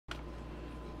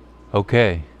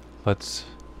Okay, let's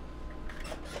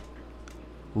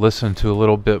listen to a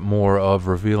little bit more of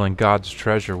Revealing God's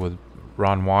Treasure with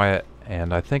Ron Wyatt,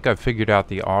 and I think I've figured out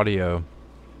the audio.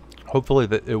 Hopefully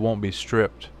that it won't be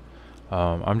stripped.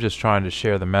 I'm just trying to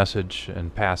share the message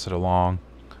and pass it along.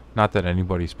 Not that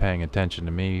anybody's paying attention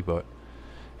to me, but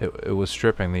it was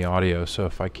stripping the audio, so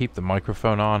if I keep the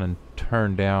microphone on and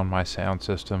turn down my sound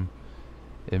system,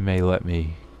 it may let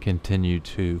me continue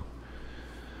to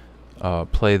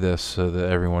play this so that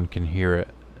everyone can hear it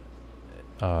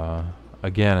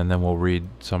again, and then we'll read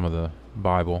some of the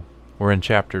Bible. We're going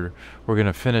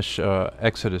to finish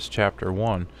Exodus chapter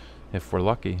 1 if we're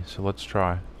lucky, so let's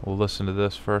try. We'll listen to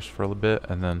this first for a little bit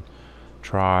and then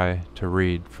try to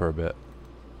read for a bit.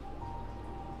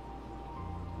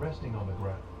 Resting on the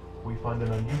ground, we find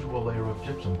an unusual layer of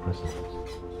gypsum crystals.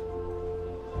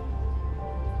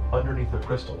 Underneath the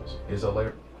crystals is a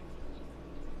layer.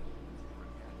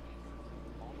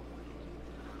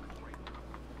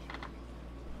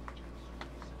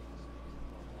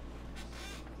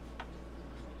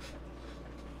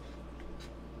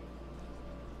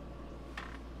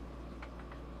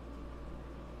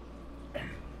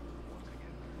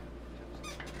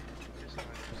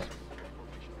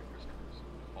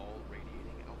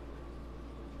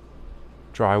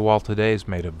 Drywall today is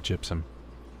made of gypsum.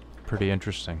 Pretty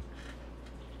interesting.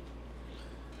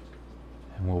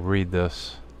 And we'll read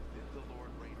this.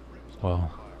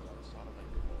 Well,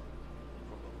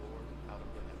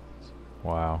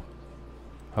 wow.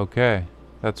 Okay,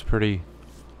 that's pretty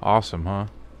awesome, huh?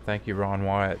 Thank you, Ron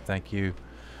Wyatt. Thank you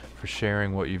for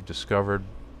sharing what you've discovered.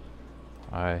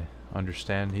 I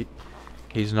understand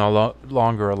he's no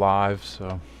longer alive,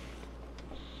 so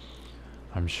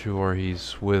I'm sure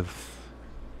he's with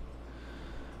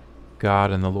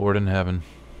God and the Lord in heaven.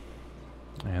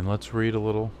 And let's read a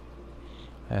little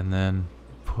and then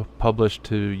publish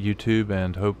to YouTube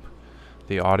and hope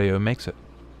the audio makes it.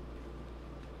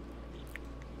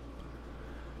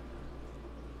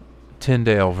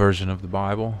 Tyndale version of the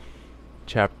Bible,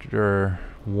 chapter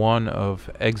 1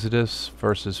 of Exodus,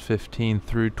 verses 15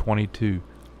 through 22.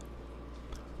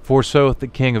 For so the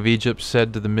king of Egypt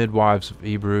said to the midwives of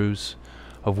Hebrews,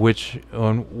 of which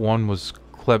one was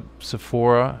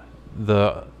Clepsyphora,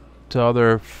 the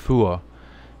other Phua,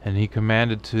 and he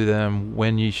commanded to them,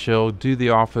 when ye shall do the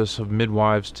office of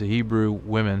midwives to Hebrew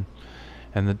women,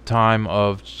 and the time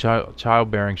of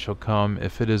childbearing shall come,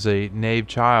 if it is a knave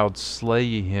child, slay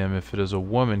ye him; if it is a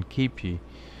woman, keep ye.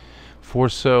 For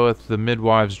so the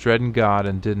midwives dreaded God,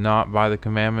 and did not by the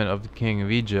commandment of the king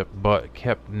of Egypt, but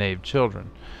kept knave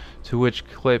children. To which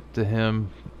clapped to him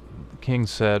the king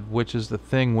said, which is the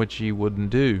thing which ye wouldn't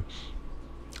do,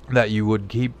 that you would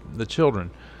keep the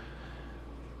children?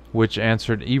 Which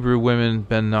answered, Hebrew women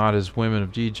been not as women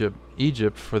of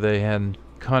Egypt, for they had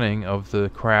cunning of the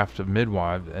craft of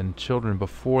midwives, and children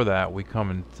before that we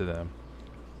come into them.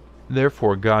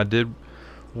 Therefore God did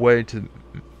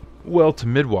well to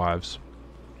midwives,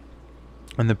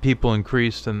 and the people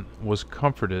increased and was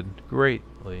comforted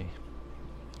greatly.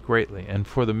 And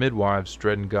for the midwives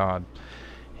dreading God,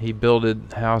 he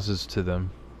builded houses to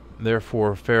them.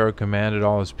 Therefore Pharaoh commanded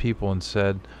all his people, and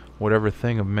said, whatever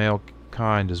thing of male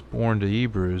kind is born to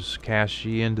Hebrews, cast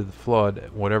ye into the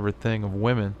flood; whatever thing of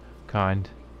women kind,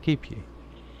 keep ye.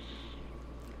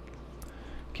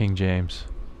 King James.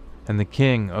 And the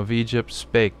king of Egypt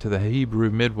spake to the Hebrew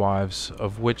midwives,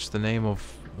 of which the name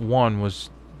of one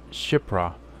was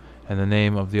Shiphrah, and the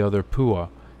name of the other Puah.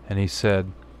 And he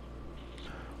said,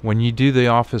 when ye do the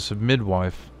office of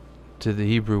midwife to the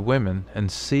Hebrew women, and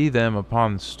see them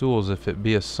upon the stools, if it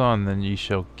be a son, then ye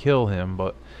shall kill him;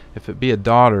 but if it be a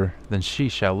daughter, then she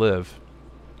shall live.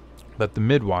 But the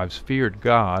midwives feared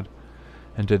God,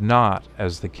 and did not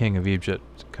as the king of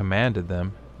Egypt commanded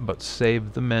them, but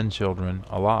saved the men children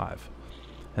alive.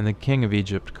 And the king of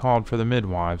Egypt called for the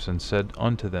midwives, and said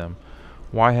unto them,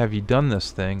 why have ye done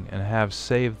this thing, and have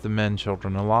saved the men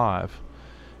children alive?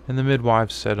 And the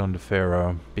midwives said unto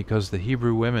Pharaoh, because the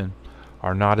Hebrew women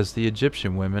are not as the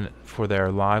Egyptian women, for they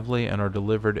are lively, and are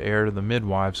delivered ere the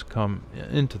midwives come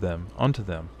unto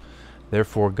them.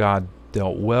 Therefore God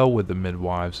dealt well with the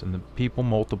midwives, and the people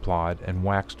multiplied, and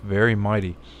waxed very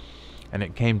mighty. And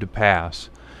it came to pass,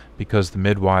 because the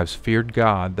midwives feared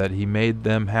God, that he made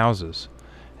them houses.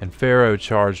 And Pharaoh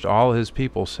charged all his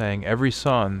people, saying, every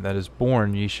son that is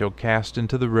born ye shall cast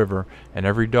into the river, and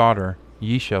every daughter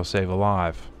ye shall save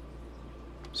alive.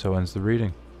 So ends the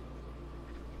reading.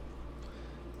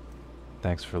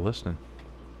 Thanks for listening.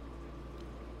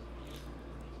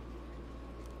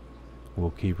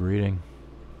 We'll keep reading.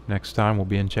 Next time we'll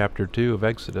be in chapter 2 of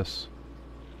Exodus.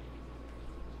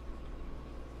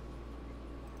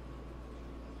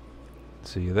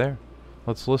 See you there.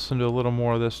 Let's listen to a little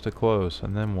more of this to close,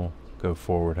 and then we'll go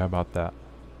forward. How about that?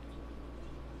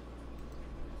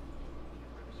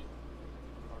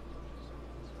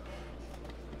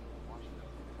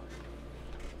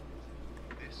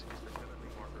 This is the heavenly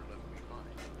marker left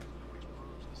behind, which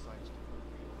proves the site's to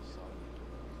be real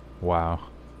solid. Wow.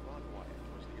 Ron Wyatt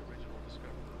was the original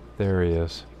discoverer. There he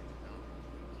is.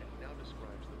 And he now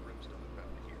describes the brimstone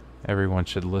found here. Everyone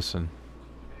should listen.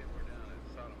 Hey, we're down in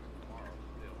Sodom and Gomorrah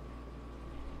still.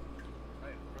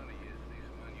 Right in front of you is these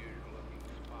unusual looking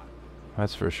spots.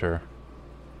 That's for sure.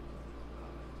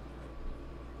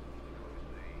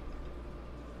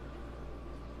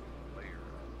 Layer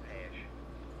of ash,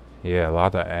 Yeah, a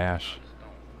lot of ash stone,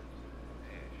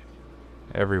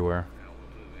 ash. everywhere. Now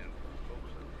we'll move in for a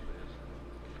close up of this.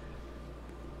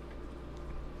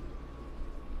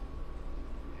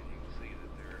 And you can see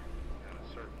that they're kind of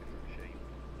circular shape.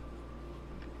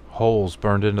 Holes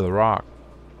burned into the rock.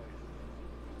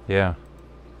 Yeah.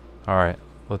 Alright,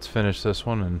 let's finish this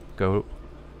one and go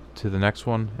to the next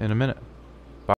one in a minute.